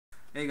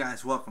Hey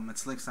guys, welcome.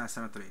 It's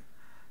Links973.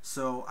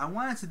 So I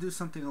wanted to do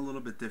something a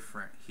little bit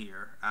different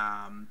here.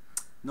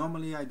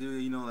 Normally I do,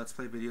 let's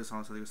play videos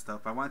on some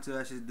stuff. I wanted to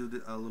actually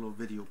do a little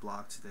video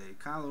blog today.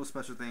 Kind of a little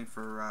special thing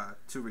for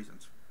two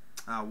reasons.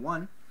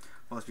 One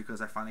was because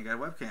I finally got a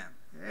webcam.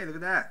 Hey, look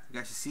at that. You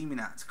guys should see me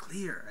now. It's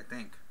clear, I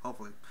think.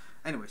 Hopefully.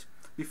 Anyways,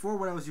 before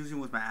what I was using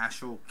was my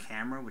actual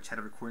camera, which had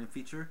a recording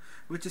feature,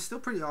 which is still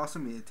pretty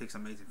awesome. I mean, it takes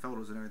amazing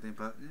photos and everything,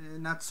 but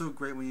not so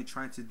great when you're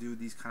trying to do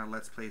these kind of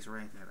let's plays or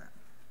anything like that.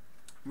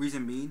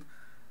 Reason being,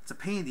 it's a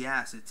pain in the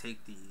ass to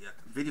take the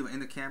video in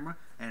the camera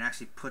and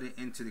actually put it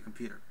into the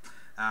computer.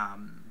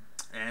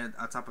 And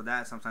on top of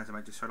that, sometimes I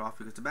might just shut off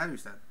because the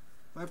battery's dead.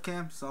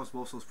 Webcam solves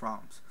both those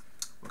problems.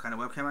 What kind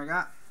of webcam I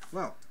got?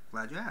 Well,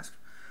 glad you asked.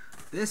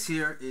 This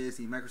here is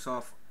the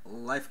Microsoft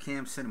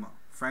LifeCam Cinema.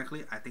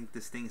 Frankly, I think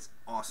this thing is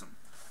awesome.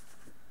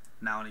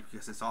 Not only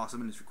because it's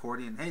awesome and it's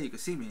recording and hey, you can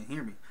see me and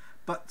hear me.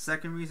 But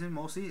second reason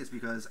mostly is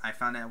because I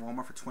found it at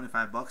Walmart for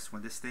 25 bucks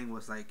when this thing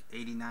was like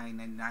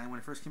 $89.99 when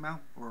it first came out,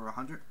 or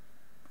 100.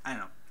 I don't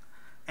know.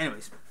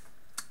 Anyways,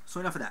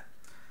 so enough of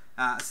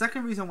that.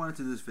 Second reason I wanted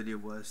to do this video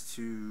was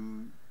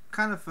to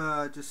kind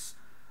of just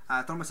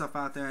throw myself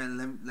out there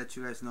and let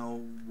you guys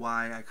know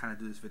why I kind of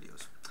do these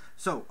videos.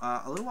 So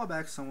a little while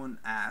back, someone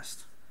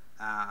asked,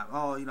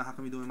 "Oh, how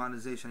come you're doing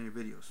monetization on your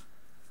videos?"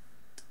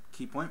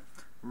 Key point.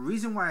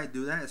 Reason why I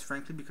do that is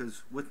frankly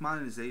because with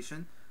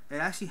monetization, it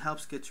actually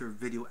helps get your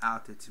video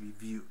out there to be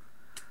viewed.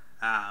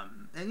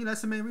 And that's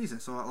the main reason.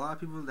 So a lot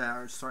of people that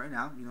are starting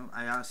out,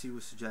 I honestly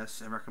would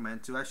suggest and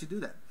recommend to actually do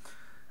that.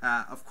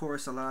 Of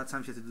course, a lot of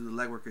times you have to do the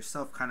legwork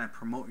yourself, kind of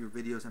promote your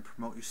videos and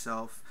promote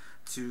yourself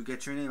to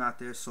get your name out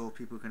there so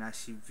people can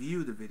actually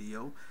view the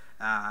video.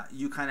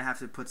 You kind of have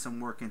to put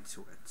some work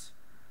into it.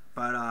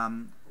 But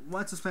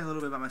want to explain a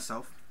little bit about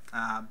myself.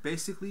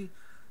 Basically,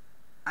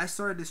 I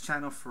started this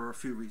channel for a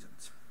few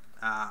reasons.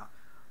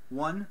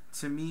 One,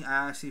 to me,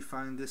 I actually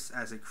find this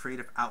as a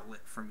creative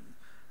outlet for me.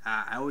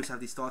 I always have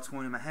these thoughts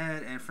going in my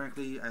head, and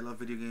frankly, I love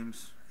video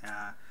games.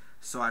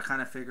 So I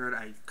kind of figured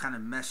I kind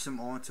of mesh them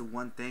all into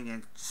one thing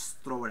and just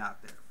throw it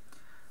out there.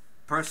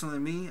 Personally,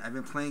 me, I've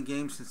been playing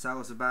games since I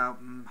was about,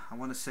 I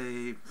want to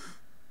say,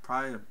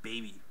 probably a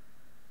baby.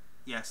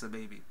 Yes, a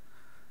baby.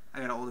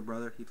 I got an older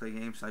brother. He played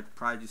games, so I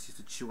probably just used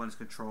to chew on his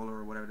controller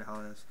or whatever the hell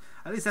it is.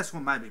 At least that's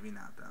what my baby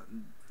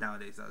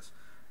nowadays does.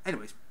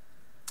 Anyways.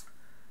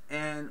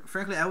 And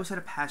frankly, I always had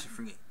a passion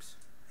for games.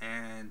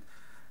 And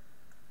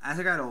as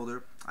I got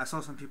older, I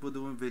saw some people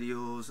doing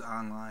videos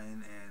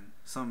online and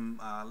some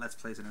Let's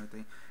Plays and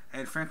everything.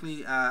 And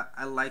frankly,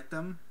 I liked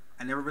them.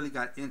 I never really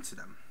got into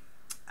them.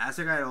 As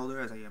I got older,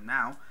 as I am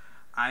now,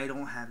 I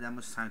don't have that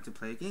much time to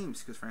play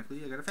games because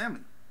frankly, I got a family.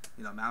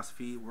 Mouse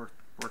feed,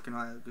 working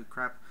all that good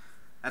crap.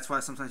 That's why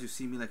sometimes you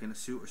see me like in a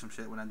suit or some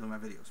shit when I'm doing my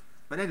videos.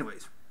 But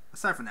anyways,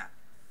 aside from that,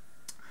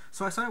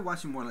 so I started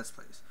watching more Let's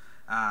Plays.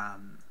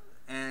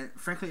 And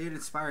frankly, it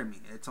inspired me.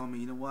 It told me,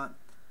 you know what?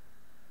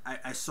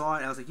 I saw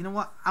it. I was like, you know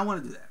what? I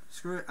want to do that.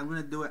 Screw it. I'm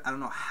going to do it. I don't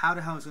know how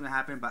the hell it's going to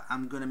happen, but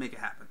I'm going to make it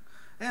happen.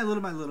 And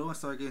little by little, I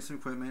started getting some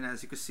equipment.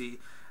 As you can see,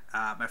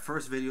 my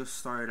first video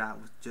started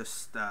out with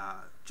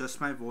just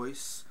my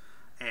voice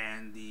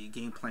and the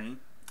gameplay.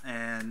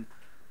 And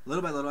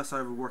little by little, I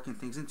started working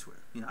things into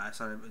it. I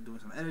started doing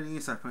some editing,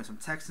 started putting some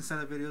text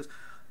inside of videos.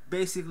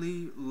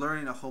 Basically,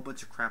 learning a whole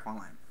bunch of crap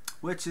online,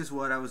 which is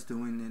what I was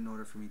doing in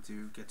order for me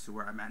to get to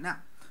where I'm at now.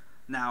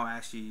 Now I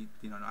actually,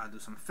 know how to do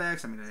some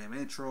effects. I made an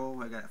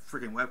intro. I got a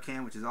freaking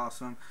webcam, which is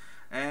awesome.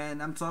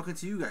 And I'm talking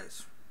to you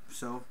guys.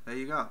 So, there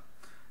you go.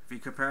 If you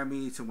compare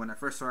me to when I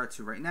first started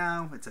to right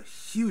now, it's a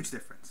huge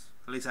difference.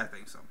 At least I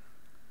think so.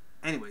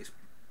 Anyways.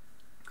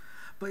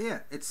 But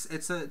yeah, it's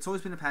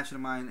always been a passion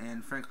of mine.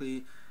 And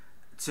frankly,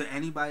 to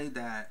anybody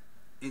that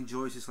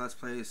enjoys this Let's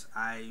Plays,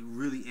 I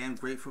really am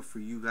grateful for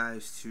you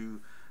guys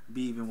to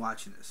be even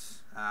watching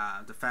this.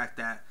 The fact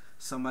that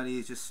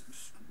somebody just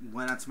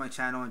went onto my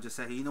channel and just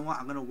said, hey, you know what,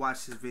 I'm going to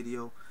watch this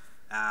video.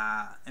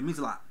 It means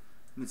a lot.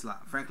 It means a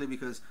lot. Frankly,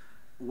 because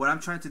what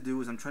I'm trying to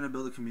do is I'm trying to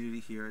build a community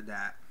here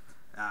that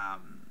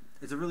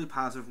is a really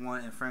positive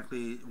one, and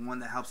frankly, one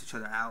that helps each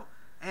other out,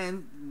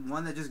 and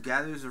one that just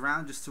gathers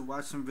around just to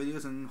watch some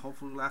videos and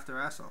hopefully laugh their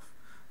ass off.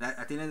 That,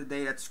 at the end of the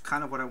day, that's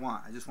kind of what I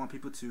want. I just want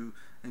people to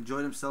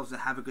enjoy themselves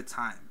and have a good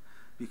time,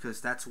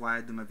 because that's why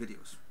I do my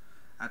videos.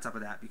 On top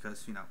of that,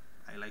 because,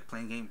 I like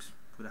playing games.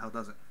 Who the hell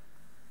doesn't?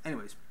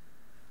 Anyways,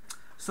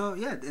 so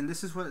yeah, and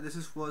this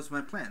was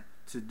my plan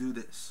to do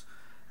this.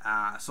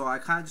 So I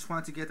kind of just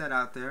wanted to get that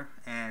out there,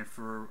 and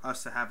for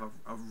us to have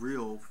a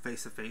real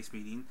face-to-face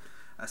meeting.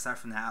 Aside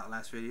from the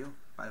Outlast video,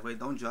 by the way,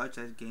 don't judge.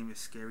 That game is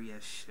scary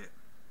as shit.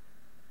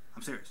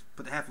 I'm serious.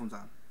 Put the headphones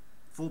on,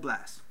 full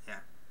blast.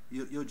 Yeah,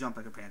 you'll jump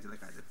like a pansy,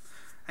 like I did.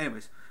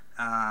 Anyways,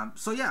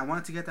 so yeah, I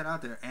wanted to get that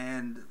out there,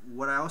 and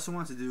what I also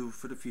want to do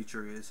for the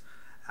future is.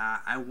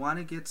 I want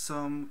to get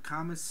some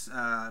comments,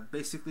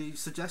 basically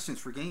suggestions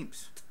for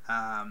games.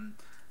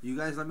 You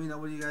guys let me know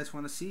what you guys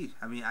want to see.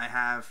 I mean, I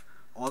have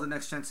all the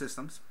next-gen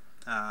systems,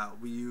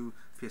 Wii U,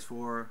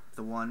 PS4,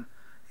 the One,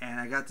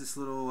 and I got this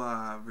little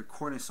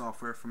recording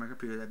software for my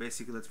computer that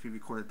basically lets me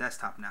record a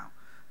desktop now.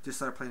 just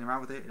started playing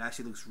around with it. It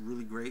actually looks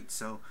really great.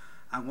 So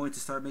I'm going to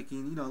start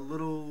making,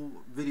 little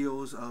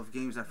videos of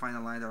games I find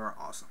online that are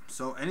awesome.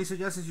 So any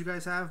suggestions you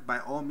guys have, by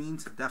all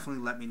means,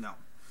 definitely let me know.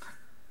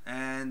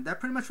 And that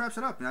pretty much wraps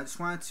it up. And I just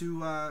wanted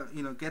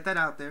to, get that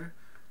out there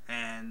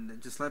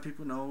and just let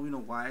people know,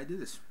 why I do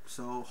this.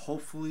 So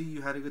hopefully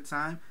you had a good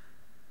time.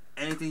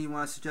 Anything you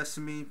want to suggest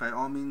to me, by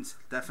all means,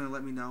 definitely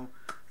let me know.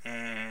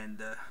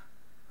 And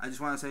I just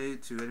want to say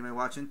to anybody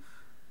watching,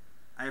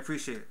 I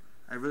appreciate it.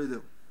 I really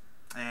do.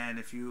 And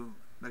if you,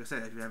 like I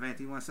said, if you have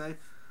anything you want to say,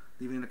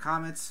 leave it in the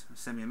comments,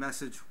 send me a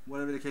message,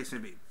 whatever the case may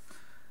be.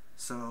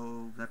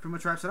 So that pretty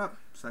much wraps it up.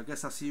 So I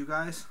guess I'll see you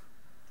guys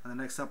on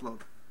the next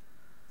upload.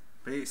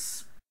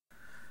 Peace.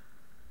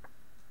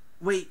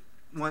 Wait,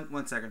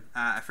 one second.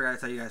 I forgot to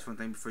tell you guys one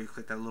thing before you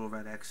click that little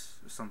red X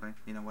or something.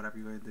 Whatever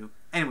you're going to do.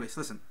 Anyways,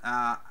 listen.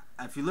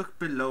 If you look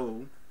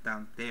below,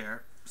 down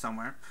there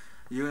somewhere,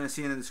 you're going to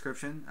see in the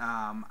description,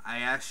 I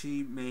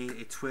actually made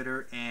a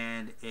Twitter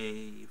and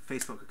a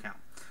Facebook account.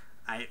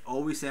 I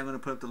always say I'm going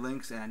to put up the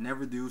links, and I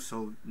never do,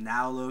 so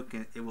now look,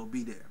 and it will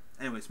be there.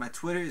 Anyways, my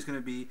Twitter is going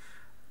to be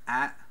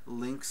at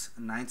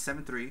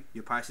links973.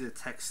 You'll probably see the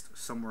text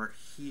somewhere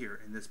here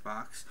in this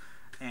box.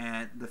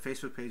 And the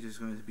Facebook page is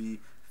going to be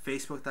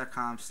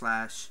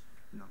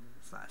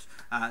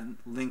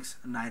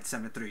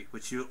facebook.com/links973,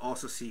 which you'll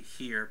also see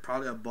here,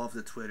 probably above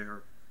the Twitter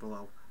or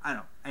below. I don't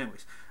know.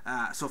 Anyways,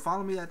 so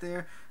follow me out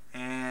there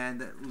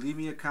and leave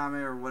me a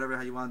comment or whatever,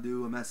 how you want to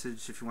do, a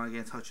message if you want to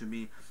get in touch with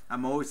me.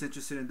 I'm always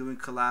interested in doing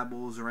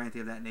collabs or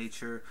anything of that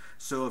nature.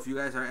 So if you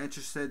guys are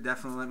interested,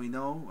 definitely let me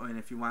know. And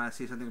if you want to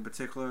see something in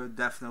particular,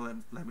 definitely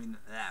let me know.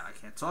 I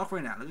can't talk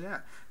right now. Look at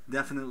that.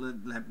 Definitely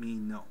let me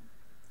know.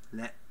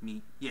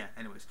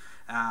 Anyways.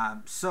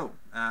 I'm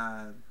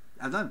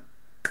done.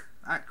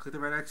 Alright, click the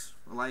red X,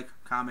 like,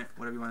 comment,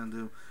 whatever you want to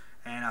do.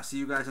 And I'll see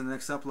you guys in the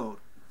next upload.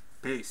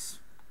 Peace.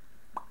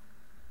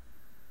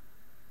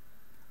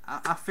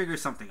 I'll figure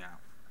something out.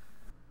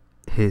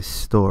 His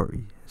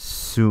story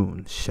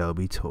soon shall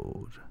be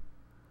told.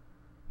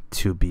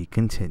 To be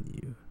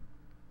continued.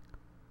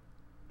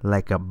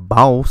 Like a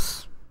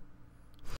boss.